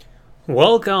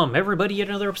Welcome, everybody, to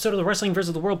another episode of the Wrestling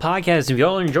vs. the World podcast. If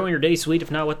y'all are enjoying your day, sweet. If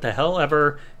not, what the hell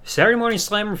ever. Saturday Morning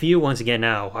Slam review once again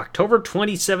now. October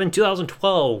 27,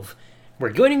 2012. We're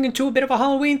going into a bit of a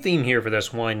Halloween theme here for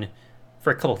this one.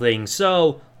 For a couple things.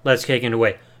 So, let's kick into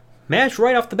it. Match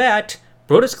right off the bat.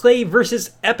 Brodus Clay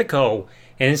versus Epico.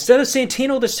 And instead of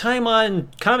Santino this time on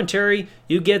commentary,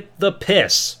 you get the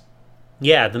piss.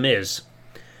 Yeah, The Miz.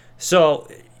 So,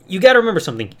 you gotta remember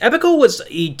something. Epico was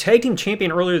a tag team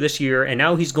champion earlier this year, and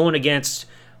now he's going against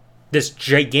this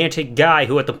gigantic guy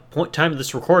who at the time of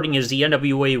this recording is the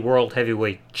NWA World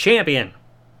Heavyweight Champion.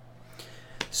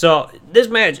 So, this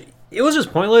match, it was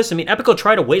just pointless. I mean, Epico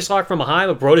tried a waistlock from behind,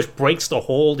 but Brodus breaks the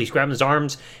hold. He's grabbing his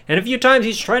arms, and a few times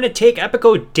he's trying to take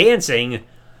Epico dancing.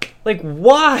 Like,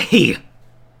 why?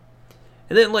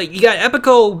 And then, you got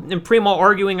Epico and Primo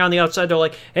arguing on the outside. They're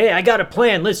like, hey, I got a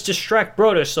plan. Let's distract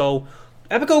Brodus. So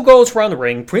Epico goes around the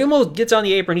ring. Primo gets on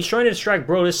the apron. He's trying to distract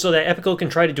Brodus so that Epico can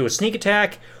try to do a sneak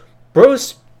attack.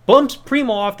 Brodus bumps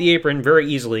Primo off the apron very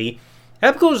easily.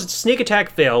 Epico's sneak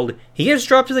attack failed. He gets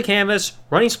dropped to the canvas.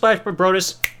 Running splash by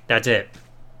Brodus. That's it.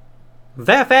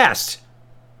 That fast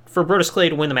for Brodus Clay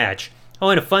to win the match. Oh,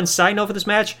 and a fun side note for this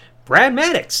match, Brad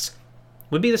Maddox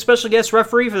would be the special guest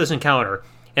referee for this encounter.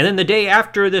 And then the day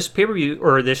after this pay-per-view,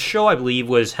 or this show, I believe,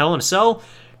 was Hell in a Cell,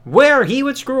 where he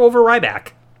would screw over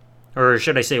Ryback. Or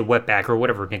should I say Wetback, or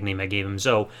whatever nickname I gave him.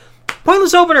 So,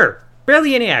 pointless opener.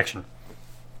 Barely any action.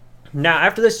 Now,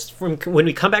 after this, when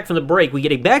we come back from the break, we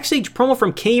get a backstage promo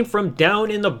from Kane from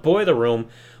down in the boiler room,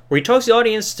 where he talks to the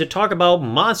audience to talk about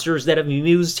monsters that have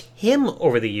amused him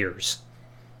over the years.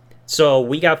 So,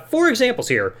 we got 4 examples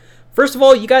here. First of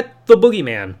all, you got the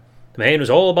Boogeyman. The man who's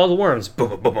all about the worms.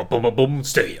 Boom, boom, boom, boom, boom, boom,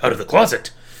 stay out of the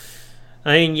closet.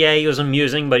 I mean, yeah, he was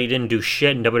amusing, but he didn't do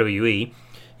shit in WWE.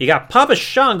 You got Papa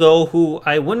Shango, who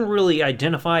I wouldn't really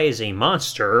identify as a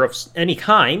monster of any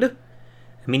kind.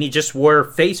 I mean, he just wore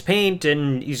face paint,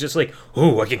 and he's just like,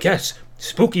 ooh, I can cast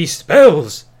spooky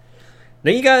spells.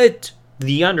 Then you got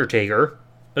The Undertaker,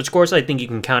 which of course I think you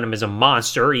can count him as a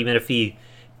monster, even if he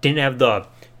didn't have the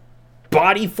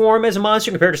body form as a monster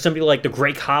compared to somebody like the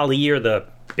Great Khali or the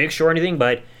Big Show or anything,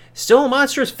 but still a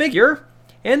monstrous figure.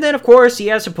 And then, of course, he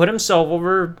has to put himself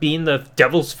over being the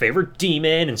devil's favorite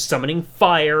demon and summoning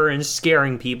fire and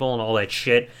scaring people and all that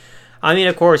shit. I mean,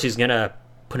 of course, he's gonna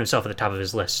put himself at the top of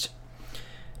his list.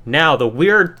 Now, the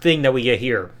weird thing that we get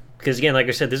here, because again, like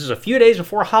I said, this is a few days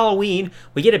before Halloween,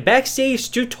 we get a backstage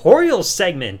tutorial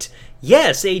segment.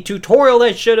 Yes, a tutorial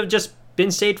that should have just been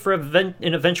saved for an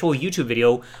eventual YouTube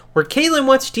video, where Kaitlyn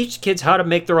wants to teach kids how to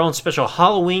make their own special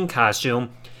Halloween costume,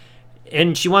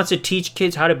 and she wants to teach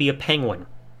kids how to be a penguin.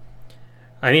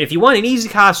 I mean, if you want an easy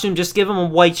costume, just give them a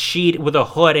white sheet with a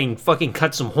hood and fucking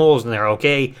cut some holes in there,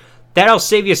 okay? That'll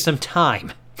save you some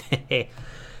time.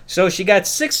 So she got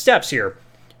 6 steps here.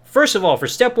 First of all, for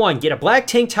step 1, get a black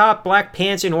tank top, black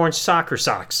pants, and orange soccer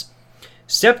socks.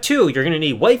 Step 2, you're going to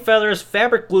need white feathers,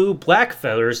 fabric glue, black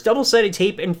feathers, double-sided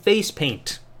tape, and face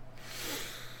paint.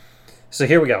 So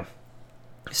here we go.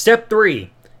 Step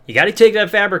 3, you got to take that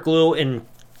fabric glue and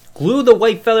glue the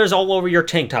white feathers all over your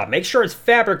tank top. Make sure it's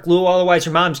fabric glue, otherwise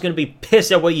your mom's going to be pissed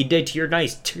at what you did to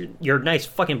your nice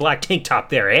fucking black tank top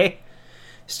there, eh?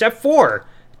 Step 4,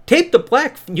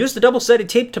 use the double-sided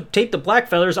tape to tape the black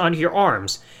feathers onto your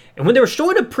arms. And when they were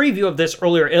showing a preview of this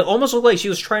earlier, it almost looked like she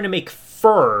was trying to make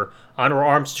fur on her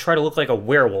arms to try to look like a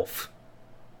werewolf.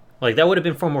 Like, that would have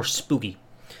been far more spooky.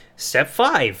 Step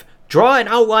 5, draw an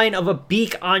outline of a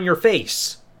beak on your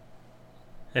face.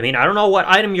 I mean, I don't know what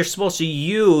item you're supposed to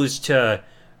use to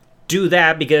do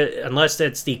that, because unless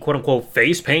that's the quote-unquote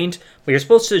face paint, but you're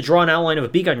supposed to draw an outline of a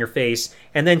beak on your face.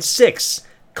 And then 6,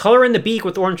 color in the beak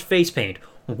with orange face paint.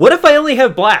 What if I only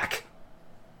have black?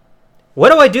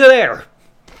 What do I do there?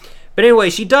 But anyway,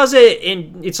 she does it,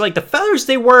 and it's like the feathers,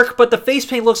 they work, but the face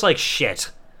paint looks like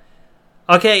shit.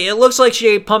 Okay, it looks like she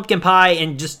ate pumpkin pie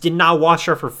and just did not wash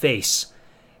off her face.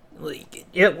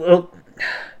 It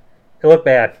looked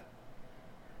bad.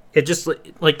 It just,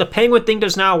 like, the penguin thing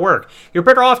does not work. You're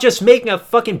better off just making a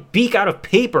fucking beak out of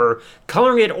paper,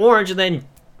 coloring it orange, and then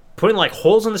putting,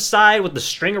 holes on the side with the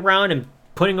string around and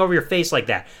putting over your face like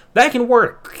that. That can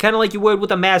work, kind of like you would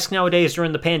with a mask nowadays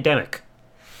during the pandemic.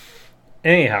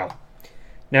 Anyhow,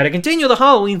 now to continue the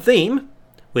Halloween theme,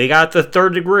 we got the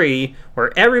third degree,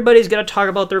 where everybody's going to talk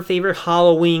about their favorite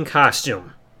Halloween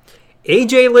costume.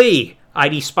 AJ Lee, I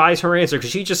despise her answer,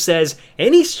 because she just says,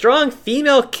 any strong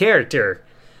female character.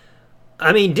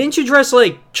 I mean, didn't you dress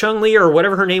like Chun-Li or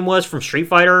whatever her name was from Street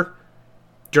Fighter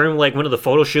during, one of the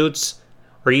photo shoots?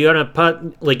 Or you gonna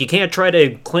put, you can't try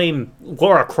to claim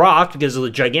Laura Croft because of the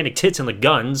gigantic tits and the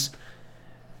guns.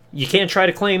 You can't try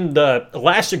to claim the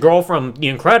Elastigirl from The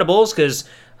Incredibles, because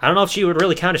I don't know if she would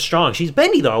really count as strong. She's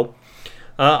bendy, though.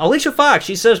 Alicia Fox,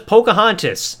 she says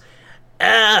Pocahontas.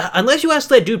 Unless you ask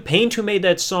that dude Paint who made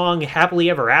that song Happily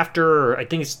Ever After, or I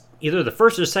think it's either the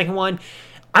first or the second one,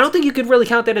 I don't think you could really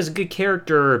count that as a good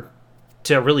character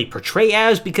to really portray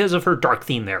as because of her dark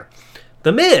theme there.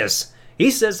 The Miz,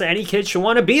 he says that any kid should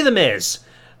want to be The Miz.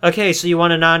 Okay, so you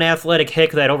want a non-athletic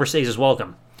hick that overstays his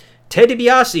welcome. Ted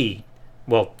DiBiase,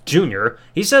 well, Jr.,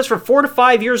 he says for 4 to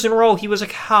 5 years in a row he was a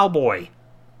cowboy.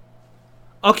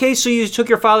 Okay, so you took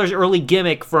your father's early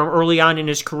gimmick from early on in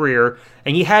his career,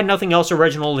 and you had nothing else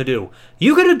original to do.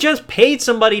 You could have just paid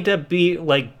somebody to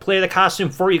play the costume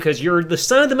for you because you're the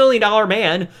son of the $1 million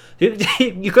man.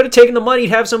 You could have taken the money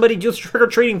to have somebody do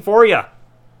trick-or-treating for you.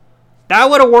 That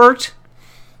would have worked.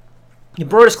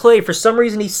 Brodus Clay, for some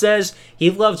reason he says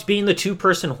he loves being the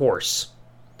two-person horse.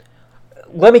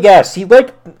 Let me guess,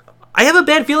 I have a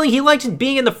bad feeling he likes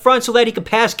being in the front so that he can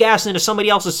pass gas into somebody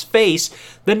else's face.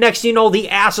 The next you know, the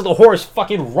ass of the horse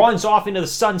fucking runs off into the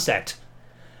sunset.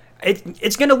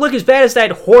 It's going to look as bad as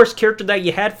that horse character that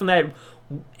you had from that...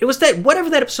 It was that... Whatever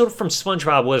that episode from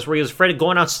SpongeBob was where he was afraid of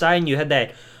going outside and you had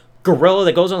that gorilla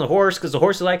that goes on the horse because the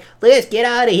horse is like, let's get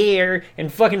out of here,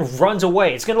 and fucking runs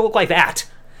away. It's going to look like that.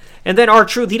 And then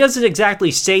R-Truth, he doesn't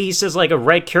exactly say, he says like a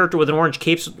red character with an orange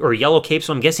cape or yellow cape,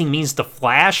 so I'm guessing he means the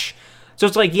Flash. So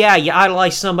it's like, yeah, you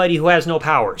idolize somebody who has no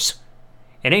powers.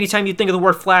 And anytime you think of the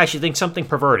word Flash, you think something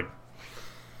perverted.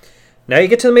 Now you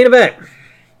get to the main event.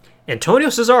 Antonio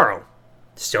Cesaro,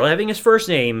 still having his first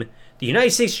name, the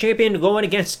United States Champion going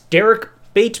against Derek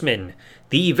Bateman,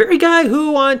 the very guy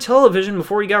who on television,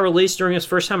 before he got released during his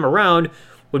first time around,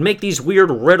 would make these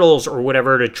weird riddles or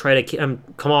whatever to try to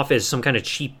come off as some kind of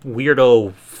cheap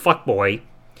weirdo fuckboy.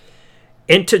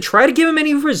 And to try to give him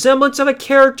any resemblance of a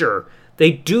character,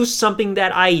 they do something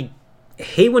that I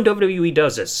hate when WWE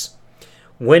does this.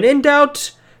 When in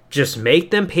doubt, just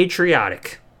make them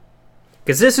patriotic.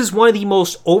 Because this is one of the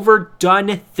most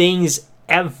overdone things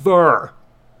ever.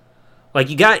 Like,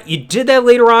 you did that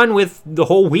later on with the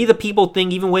whole We the People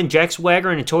thing, even when Jack Swagger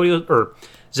and Antonio, or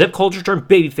Zip Culture turned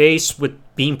babyface with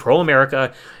being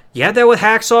pro-America. You had that with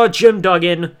Hacksaw Jim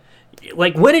Duggan.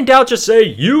 Like, when in doubt, just say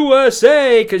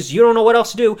USA, because you don't know what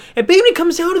else to do. And Bateman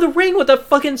comes out of the ring with a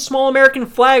fucking small American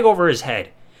flag over his head.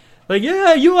 Like,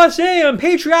 yeah, USA, I'm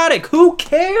patriotic. Who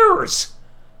cares?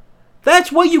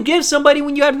 That's what you give somebody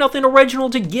when you have nothing original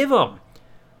to give them.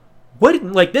 What,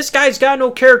 like, this guy's got no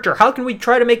character. How can we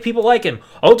try to make people like him?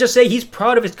 I'll just say he's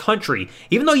proud of his country.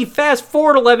 Even though you fast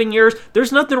forward 11 years,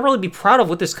 there's nothing to really be proud of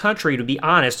with this country, to be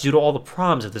honest, due to all the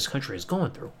problems that this country is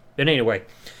going through. But anyway,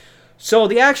 so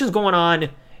the action's going on.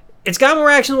 It's got more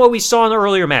action than what we saw in the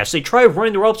earlier match. They tried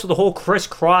running the ropes with the whole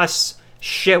crisscross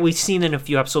shit we've seen in a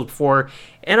few episodes before.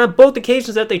 And on both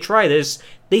occasions that they try this,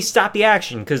 they stop the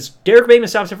action. Because Derek Bateman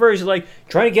stops it first. He's like,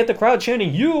 trying to get the crowd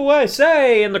chanting,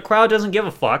 USA! And the crowd doesn't give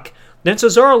a fuck. Then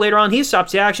Cesaro later on, he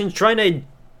stops the action, trying to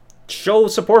show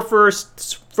support for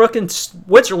fucking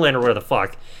Switzerland or whatever the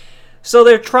fuck. So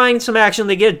they're trying some action.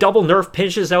 They get double nerf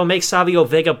pinches that will make Savio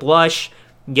Vega blush.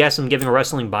 Yes, I'm giving a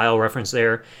wrestling bio reference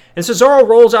there. And Cesaro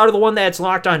rolls out of the one that's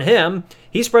locked on him.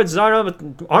 He spreads his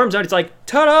arms out. It's like,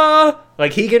 ta-da!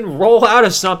 Like he can roll out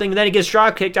of something, and then he gets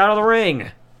drop kicked out of the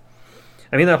ring.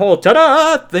 I mean, that whole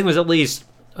ta-da thing was at least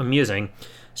amusing.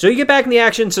 So you get back in the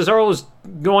action. Cesaro's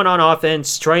going on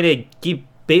offense, trying to keep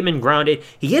Bateman grounded.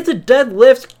 He gets a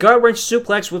deadlift, gut wrench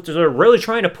suplex, which they're really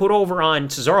trying to put over on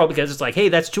Cesaro because it's like, hey,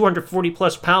 that's 240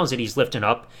 plus pounds that he's lifting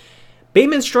up.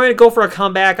 Bateman's trying to go for a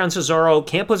comeback on Cesaro,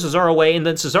 can't put Cesaro away, and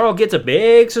then Cesaro gets a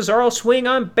big Cesaro swing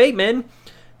on Bateman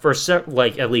for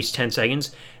like at least 10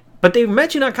 seconds. But they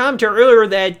mentioned on commentary earlier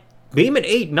that Bateman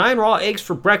ate 9 raw eggs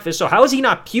for breakfast, so how is he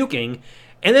not puking?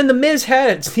 And then The Miz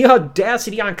had the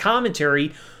audacity on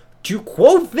commentary to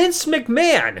quote Vince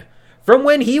McMahon from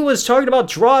when he was talking about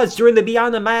draws during the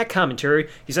Beyond the Mat commentary.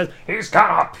 He says, he's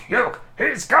gonna puke!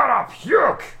 He's gonna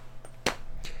puke!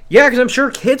 Yeah, because I'm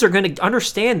sure kids are going to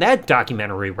understand that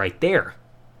documentary right there.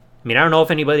 I mean, I don't know if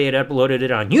anybody had uploaded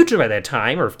it on YouTube at that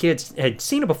time or if kids had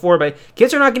seen it before, but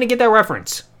kids are not going to get that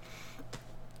reference.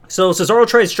 So Cesaro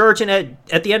tries charging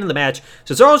at the end of the match.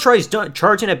 Cesaro tries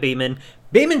charging at Bateman.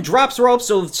 Bateman drops the rope,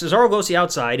 so Cesaro goes to the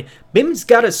outside. Bateman's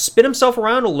got to spin himself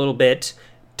around a little bit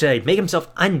to make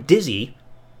himself undizzy.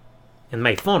 And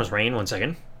my phone is ringing. 1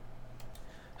 second.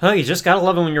 Oh, you just gotta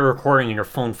love it when you're recording and your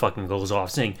phone fucking goes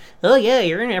off saying, oh yeah,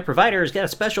 your internet provider has got a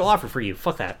special offer for you.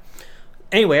 Fuck that.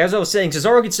 Anyway, as I was saying,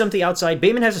 Cesaro gets dumped to the outside.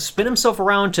 Bateman has to spin himself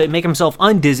around to make himself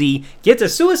undizzy. Gets a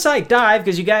suicide dive,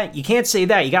 because you can't say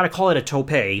that. You gotta call it a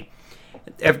tope.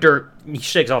 After he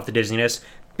shakes off the dizziness.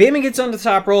 Bateman gets on the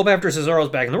top rope after Cesaro's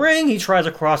back in the ring. He tries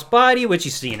a crossbody, which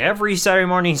you see in every Saturday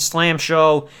morning slam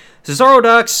show. Cesaro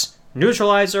ducks,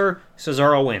 neutralizer,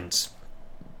 Cesaro wins.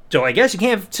 So I guess you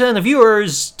can't send the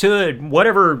viewers to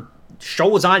whatever show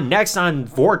was on next on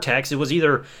Vortex. It was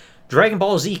either Dragon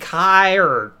Ball Z Kai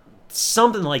or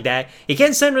something like that. You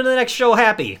can't send them to the next show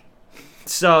happy.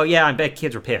 So yeah, I bet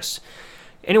kids were pissed.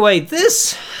 Anyway,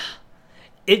 the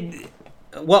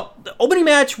opening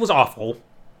match was awful.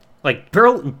 Like,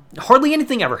 hardly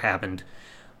anything ever happened.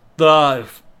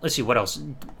 Let's see what else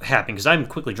happened, because I'm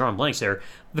quickly drawing blanks there.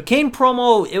 The Kane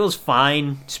promo, it was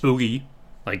fine, spooky,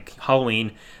 like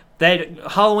Halloween. That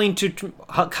Halloween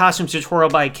costume tutorial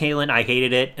by Kaitlyn, I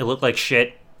hated it. It looked like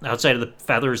shit, outside of the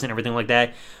feathers and everything like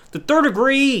that. The Third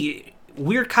Degree,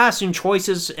 weird costume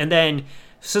choices, and then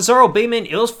Cesaro Bateman,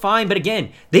 it was fine, but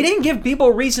again, they didn't give people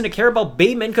a reason to care about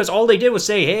Bateman, because all they did was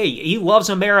say, hey, he loves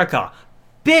America.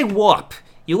 Big whoop.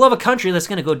 You love a country that's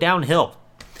going to go downhill.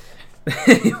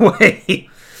 Anyway.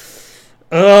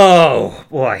 Oh,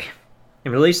 boy.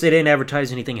 And at least they didn't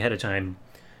advertise anything ahead of time.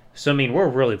 So, I mean, we're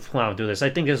really plowing through this. I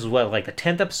think this is, like the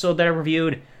 10th episode that I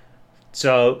reviewed.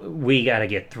 So, we got to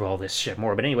get through all this shit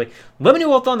more. But anyway, let me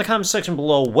know in the comment section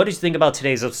below. What did you think about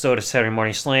today's episode of Saturday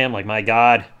Morning Slam? Like, my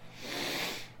God.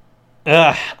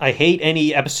 I hate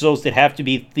any episodes that have to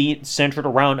be centered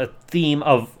around a theme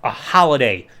of a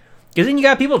holiday. Because then you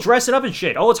got people dressing up and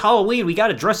shit. Oh, it's Halloween. We got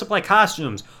to dress up like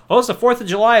costumes. Oh, it's the 4th of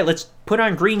July. Let's put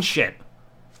on green shit.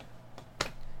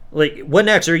 Like, what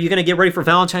next? Are you going to get ready for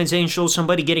Valentine's Day and show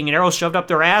somebody getting an arrow shoved up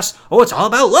their ass? Oh, it's all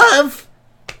about love.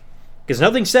 Because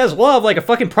nothing says love like a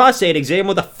fucking prostate exam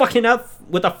with a fucking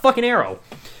arrow.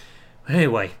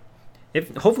 Anyway,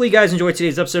 hopefully you guys enjoyed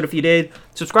today's episode. If you did,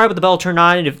 subscribe with the bell turned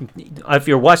on. And if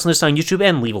you're watching this on YouTube,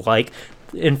 and leave a like.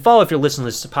 And follow if you're listening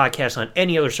to this podcast on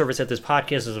any other service that this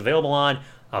podcast is available on.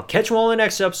 I'll catch you all in the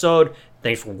next episode.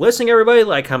 Thanks for listening, everybody.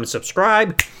 Like, comment,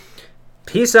 subscribe.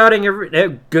 Peace out,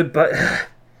 and goodbye.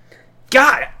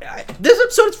 God, this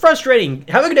episode is frustrating.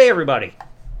 Have a good day, everybody.